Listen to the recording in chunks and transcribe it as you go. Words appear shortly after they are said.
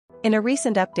In a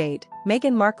recent update,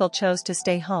 Meghan Markle chose to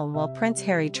stay home while Prince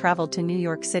Harry traveled to New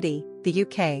York City, the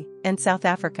UK, and South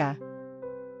Africa.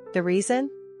 The reason?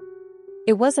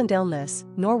 It wasn't illness,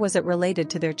 nor was it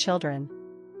related to their children.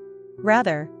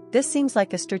 Rather, this seems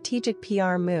like a strategic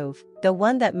PR move, though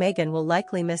one that Meghan will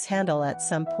likely mishandle at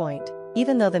some point,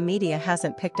 even though the media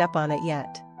hasn't picked up on it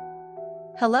yet.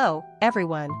 Hello,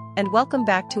 everyone, and welcome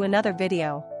back to another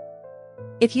video.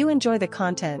 If you enjoy the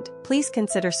content, please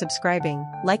consider subscribing,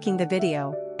 liking the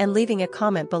video, and leaving a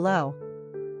comment below.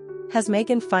 Has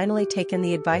Meghan finally taken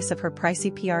the advice of her pricey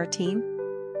PR team?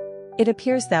 It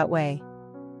appears that way.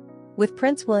 With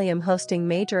Prince William hosting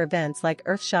major events like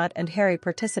Earthshot and Harry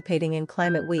participating in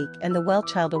Climate Week and the Well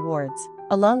Child Awards,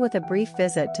 along with a brief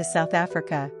visit to South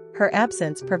Africa, her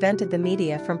absence prevented the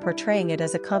media from portraying it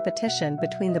as a competition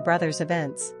between the brothers'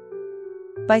 events.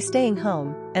 By staying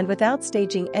home, and without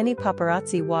staging any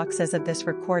paparazzi walks as of this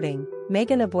recording,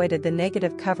 Meghan avoided the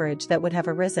negative coverage that would have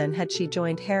arisen had she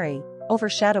joined Harry,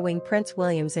 overshadowing Prince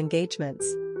William's engagements.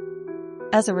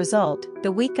 As a result,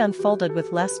 the week unfolded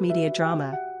with less media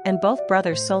drama, and both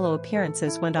brothers' solo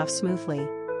appearances went off smoothly.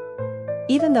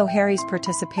 Even though Harry's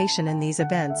participation in these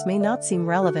events may not seem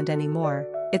relevant anymore,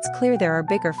 it's clear there are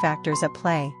bigger factors at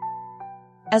play.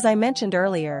 As I mentioned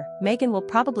earlier, Meghan will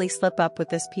probably slip up with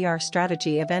this PR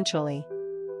strategy eventually.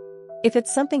 If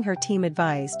it's something her team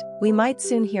advised, we might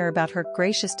soon hear about her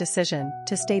gracious decision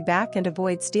to stay back and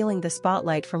avoid stealing the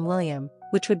spotlight from William,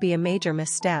 which would be a major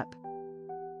misstep.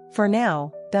 For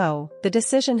now, though, the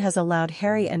decision has allowed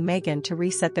Harry and Meghan to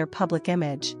reset their public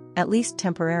image, at least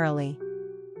temporarily.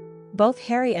 Both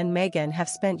Harry and Meghan have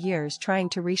spent years trying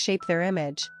to reshape their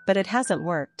image, but it hasn't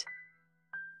worked.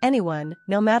 Anyone,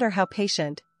 no matter how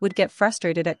patient, would get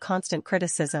frustrated at constant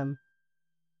criticism.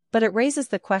 But it raises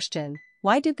the question,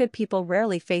 why do good people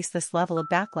rarely face this level of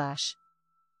backlash?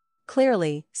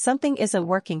 Clearly, something isn't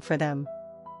working for them.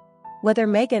 Whether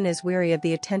Meghan is weary of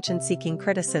the attention-seeking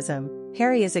criticism,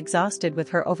 Harry is exhausted with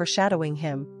her overshadowing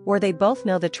him, or they both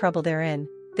know the trouble they're in,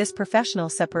 this professional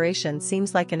separation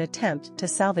seems like an attempt to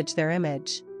salvage their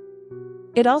image.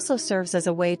 It also serves as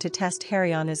a way to test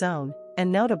Harry on his own,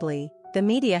 and notably, the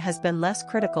media has been less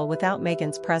critical without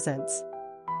Meghan's presence.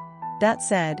 That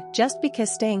said, just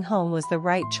because staying home was the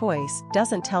right choice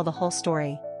doesn't tell the whole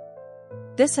story.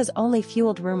 This has only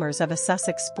fueled rumors of a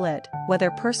Sussex split, whether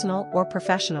personal or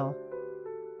professional.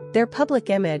 Their public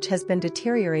image has been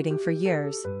deteriorating for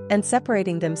years, and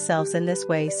separating themselves in this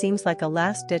way seems like a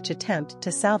last-ditch attempt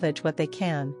to salvage what they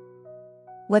can.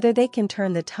 Whether they can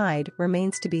turn the tide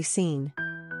remains to be seen.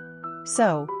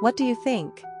 So, what do you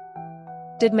think?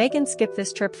 Did Meghan skip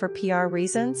this trip for PR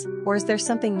reasons, or is there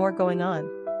something more going on?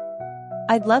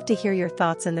 I'd love to hear your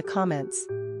thoughts in the comments.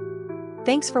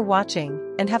 Thanks for watching,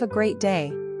 and have a great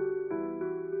day.